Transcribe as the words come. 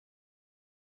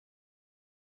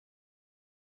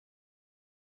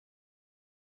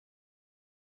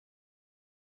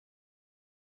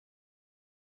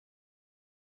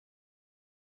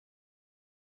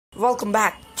Welcome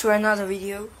back to another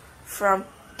video from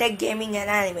Tech Gaming and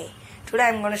Anime. Today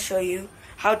I'm going to show you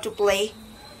how to play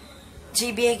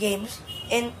GBA games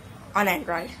on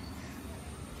Android.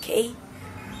 Okay,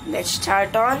 let's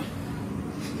start on.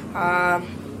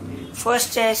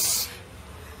 First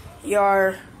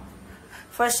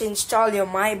install your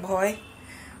My Boy.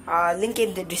 Link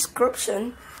in the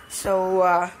description.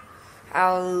 So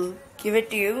I'll give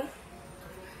it to you.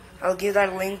 I'll give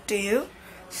that link to you.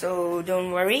 So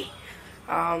don't worry.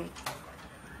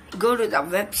 Go to the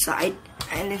website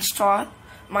and install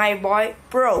My Boy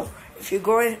Pro. If you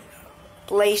go in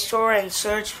Play Store and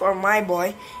search for My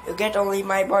Boy, you get only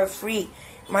My Boy free.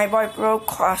 My Boy Pro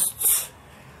costs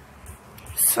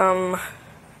some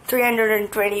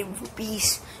 320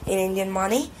 rupees in Indian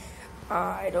money.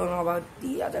 I don't know about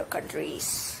the other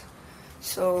countries.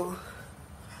 So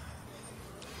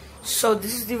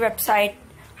this is the website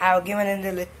I have given in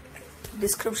the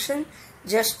description.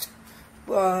 Just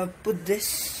put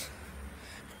this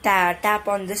tap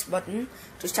on this button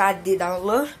to start the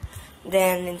download,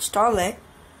 then install it.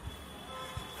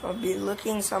 It'll be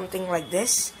looking something like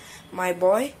this, My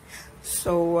Boy.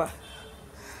 So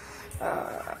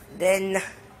then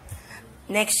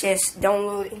next is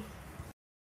downloading.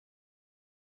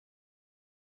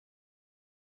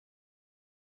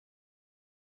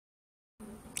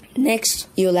 Next,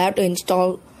 you'll have to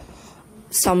install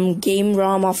some game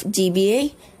ROM of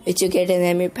GBA, which you get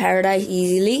in MU Paradise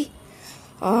easily.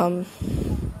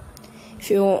 If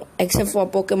you, except for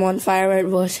Pokemon Fire Red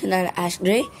version and Ash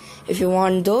Gray, if you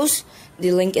want those,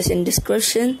 the link is in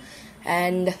description.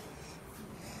 And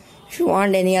if you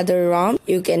want any other ROM,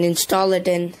 you can install it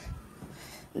in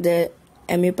the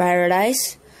MU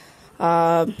Paradise.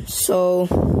 So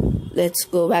let's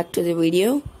go back to the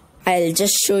video. I'll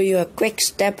just show you a quick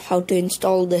step how to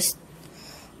install this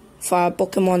for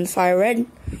Pokemon Fire Red.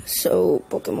 So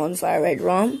Pokemon Fire Red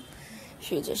ROM,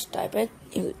 if you just type it,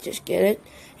 you just get it.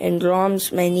 And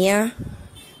ROMs Mania,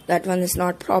 that one is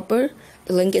not proper.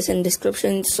 The link is in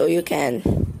description, so you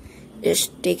can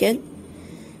just take it.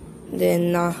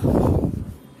 Then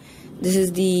this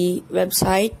is the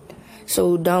website,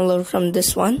 so download from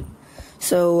this one.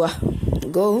 So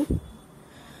go.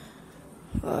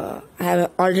 I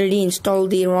have already installed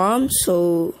the ROM,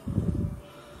 so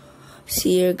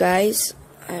see here guys,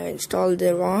 I have installed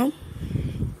the ROM.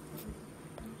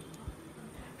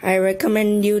 I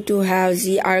recommend you to have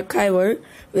the archiver,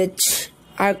 which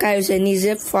archives any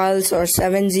zip files or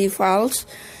 7Z files,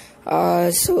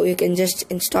 so you can just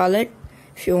install it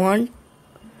if you want.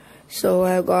 So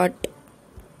I got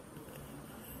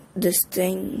this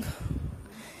thing.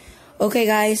 Okay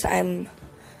guys, I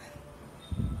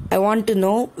want to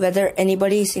know whether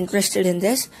anybody is interested in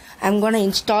this. I'm gonna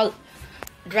install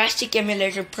Drastic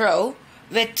Emulator Pro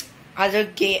with other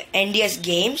NDS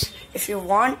games. If you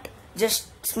want, just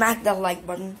smack that like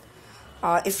button.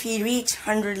 If we reach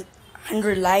 100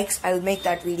 likes, I'll make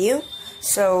that video.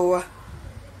 So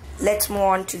let's move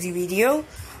on to the video.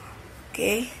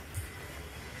 Okay,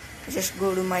 just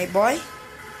go to My Boy.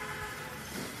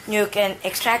 You can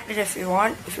extract it if you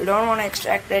want. If you don't want to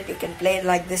extract it, you can play it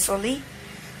like this only.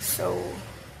 So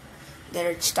there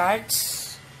it starts.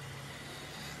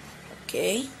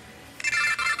 Okay,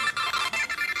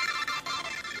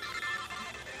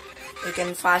 you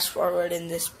can fast forward in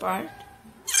this part.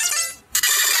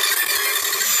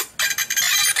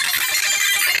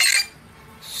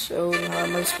 So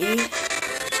normal speed.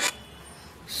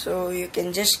 So you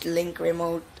can just link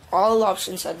remote. All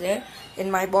options are there.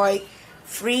 In My Boy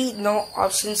free, no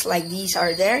options like these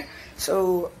are there.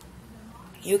 So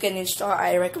you can install.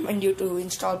 I recommend you to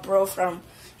install Pro from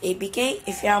APK.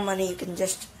 If you have money, you can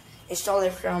just install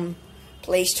it from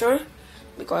Play Store,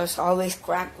 because always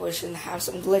cracked version have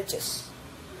some glitches.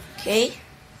 Okay,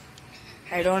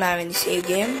 I don't have any save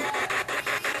game.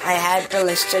 I had till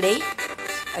yesterday.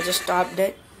 I just stopped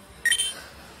it.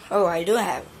 Oh, I do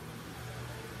have.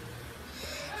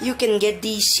 You can get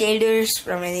these shaders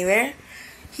from anywhere.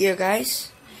 Here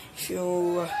guys, if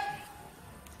you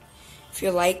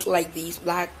like these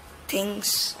black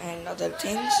things and other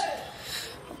things.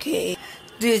 Okay,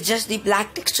 this is just the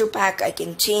black texture pack. I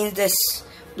can change this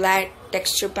black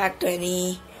texture pack to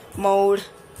any mode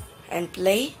and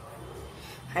play.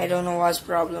 I don't know what's the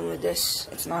problem with this.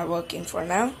 It's not working for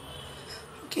now.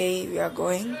 Okay, we are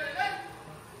going.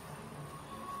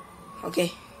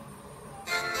 Okay,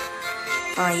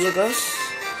 here goes.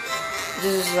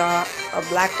 This is a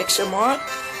black texture mod,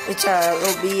 which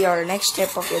will be our next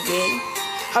step of your game.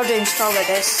 How to install it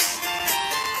is,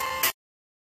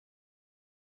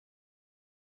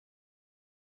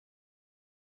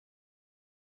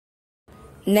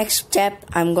 Next step,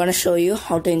 I'm gonna show you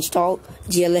how to install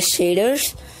GLS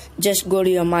shaders. Just go to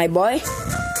your My Boy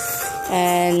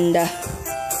and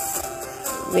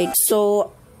wait.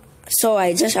 So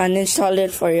I just uninstalled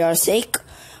it for your sake.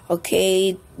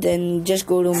 Okay, then just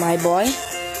go to My Boy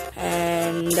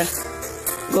and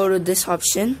go to this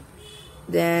option.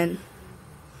 Then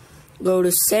go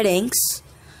to settings.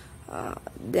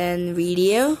 Then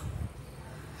video.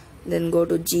 Then go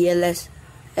to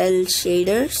GLSL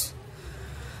shaders.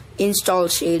 Install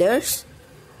shaders.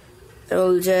 It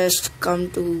will just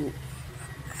come to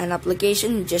an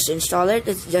application. Just install it.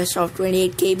 It's just of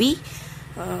 28 KB.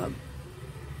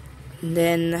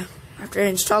 Then after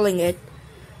installing it,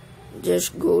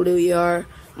 just go to your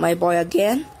My Boy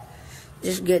again.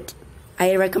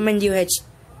 I recommend you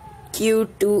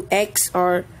HQ2X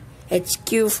or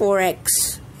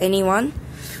HQ4X, anyone.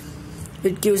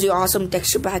 It gives you awesome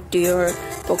texture pack to your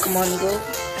Pokemon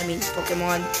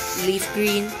Leaf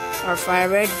Green or Fire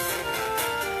Red.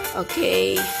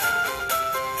 Okay,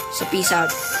 so peace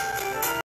out.